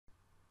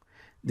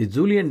The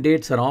Julian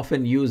dates are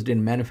often used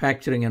in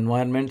manufacturing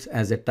environments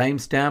as a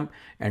timestamp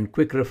and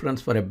quick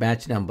reference for a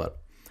batch number.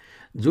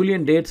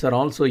 Julian dates are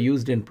also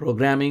used in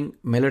programming,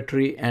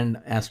 military,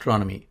 and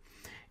astronomy.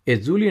 A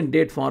Julian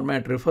date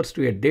format refers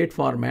to a date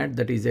format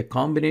that is a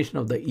combination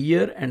of the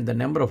year and the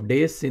number of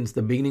days since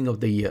the beginning of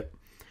the year.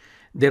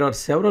 There are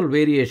several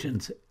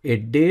variations. A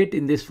date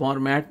in this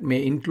format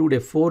may include a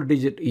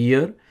 4-digit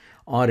year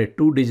or a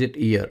 2-digit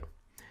year.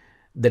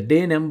 The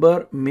day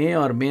number may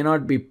or may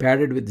not be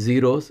padded with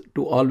zeros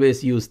to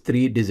always use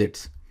 3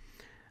 digits.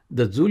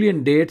 The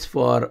Julian dates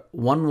for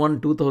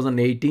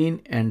 1/1/2018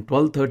 and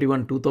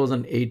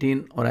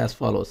 12/31/2018 are as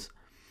follows.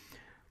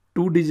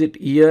 2-digit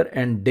year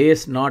and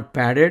days not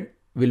padded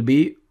will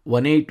be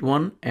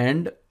 181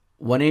 and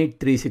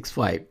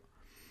 18365.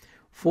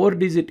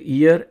 4-digit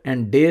year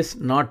and days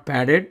not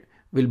padded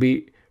will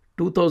be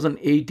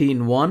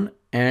 2018-1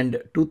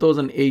 and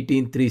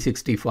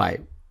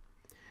 2018-365.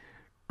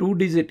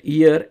 2-digit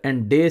year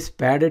and days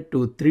padded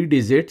to 3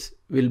 digits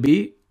will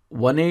be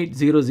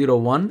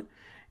 18001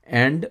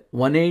 and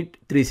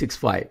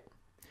 18365.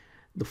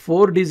 The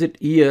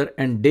 4-digit year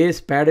and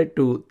days padded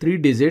to 3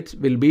 digits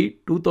will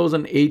be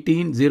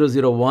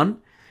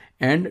 2018-001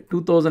 and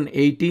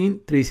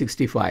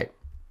 2018-365.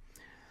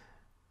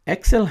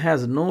 Excel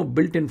has no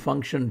built-in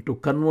function to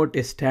convert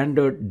a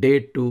standard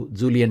date to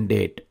Julian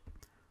date.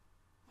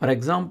 For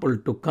example,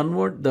 to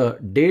convert the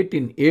date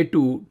in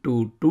A2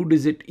 to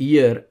 2-digit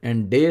year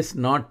and days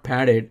not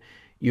padded,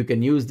 you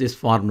can use this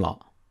formula.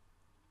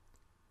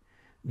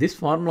 This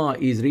formula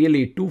is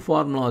really two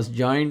formulas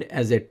joined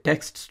as a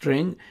text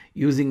string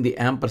using the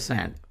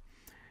ampersand.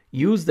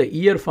 Use the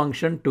year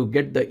function to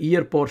get the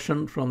year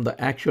portion from the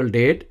actual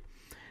date.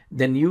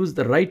 Then use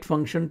the right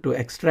function to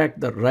extract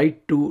the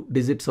right 2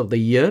 digits of the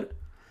year.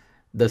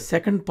 The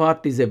second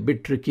part is a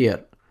bit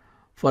trickier.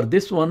 For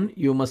this one,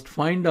 you must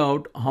find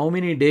out how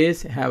many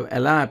days have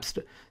elapsed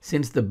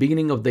since the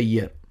beginning of the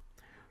year.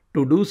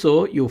 To do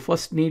so, you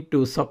first need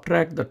to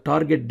subtract the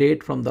target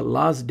date from the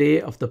last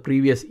day of the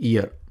previous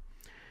year.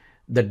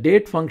 The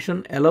date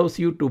function allows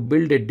you to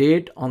build a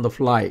date on the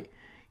fly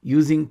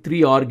using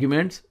 3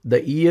 arguments: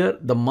 the year,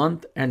 the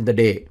month, and the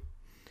day.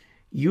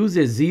 Use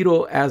a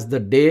 0 as the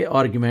day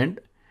argument.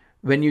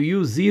 When you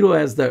use 0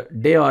 as the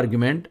day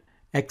argument,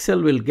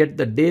 Excel will get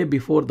the day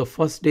before the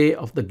first day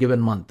of the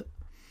given month.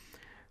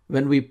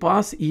 When we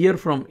pass year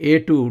from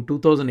A2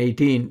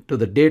 2018 to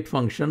the date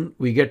function,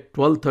 we get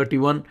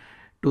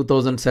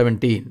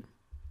 12/31/2017.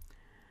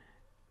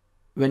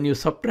 When you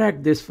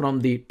subtract this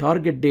from the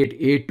target date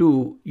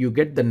A2, you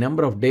get the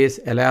number of days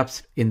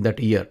elapsed in that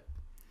year.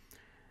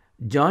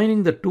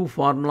 Joining the two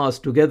formulas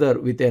together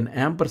with an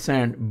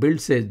ampersand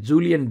builds a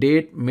Julian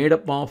date made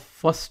up of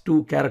first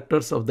 2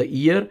 characters of the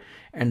year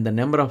and the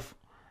number of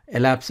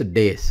elapsed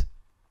days.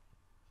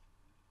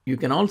 You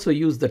can also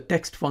use the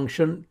text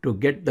function to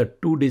get the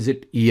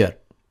 2-digit year.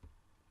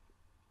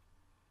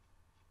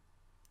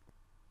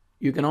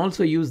 You can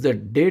also use the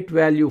date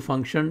value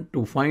function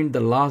to find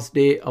the last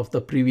day of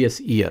the previous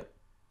year.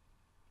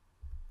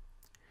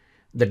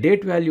 The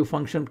date value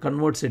function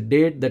converts a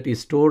date that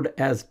is stored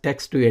as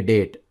text to a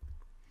date.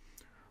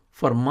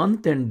 For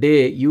month and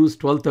day, use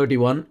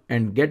 12/31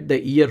 and get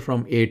the year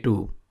from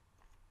A2.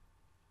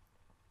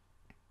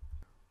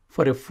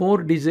 For a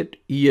 4-digit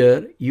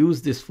year,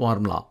 use this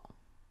formula.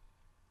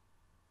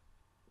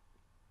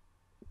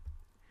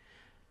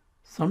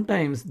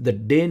 Sometimes the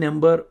day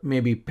number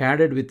may be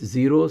padded with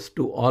zeros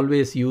to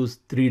always use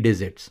 3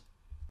 digits.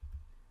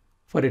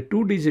 For a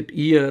 2-digit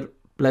year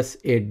plus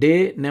a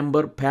day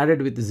number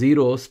padded with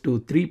zeros to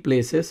 3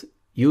 places,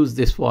 use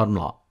this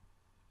formula.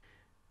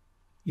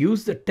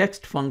 Use the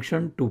text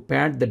function to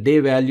pad the day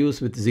values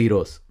with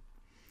zeros.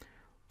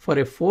 For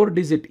a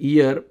 4-digit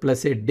year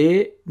plus a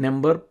day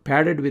number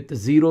padded with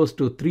zeros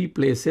to 3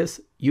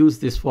 places, use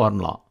this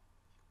formula.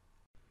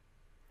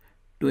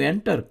 To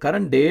enter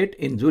current date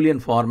in Julian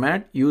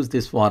format, use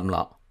this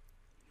formula.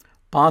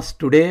 Pass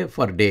today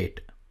for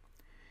date.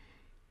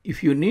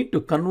 If you need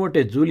to convert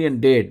a Julian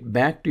date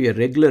back to a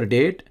regular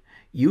date,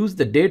 use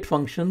the date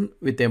function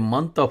with a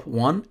month of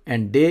 1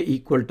 and day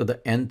equal to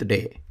the nth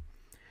day.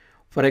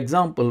 For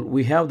example,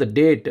 we have the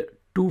date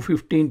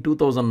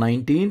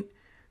 2/15/2019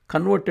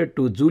 converted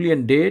to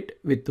Julian date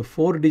with the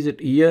 4-digit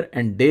year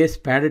and days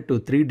padded to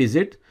 3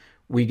 digits,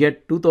 we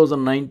get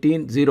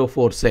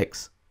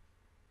 2019-046.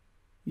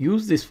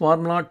 Use this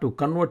formula to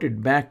convert it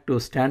back to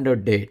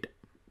standard date.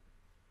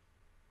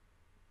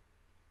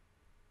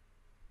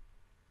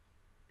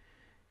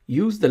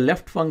 Use the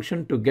left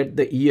function to get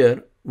the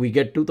year, we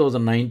get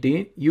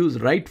 2019.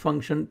 Use right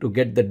function to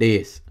get the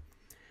days,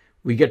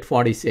 we get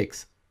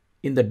 46.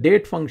 In the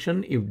date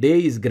function, if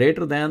day is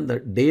greater than the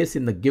days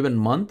in the given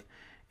month,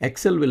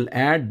 Excel will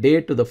add day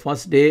to the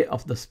first day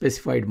of the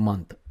specified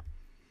month.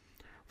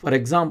 For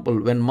example,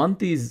 when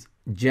month is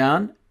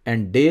Jan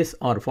and days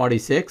are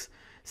 46,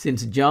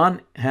 since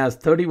Jan has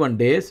 31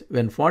 days,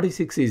 when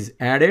 46 is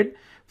added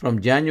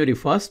from January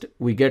 1st,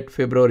 we get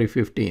February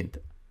 15th.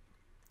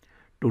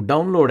 To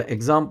download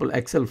example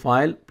Excel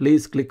file,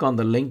 please click on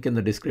the link in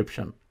the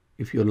description.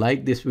 If you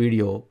like this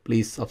video,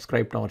 please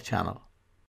subscribe to our channel.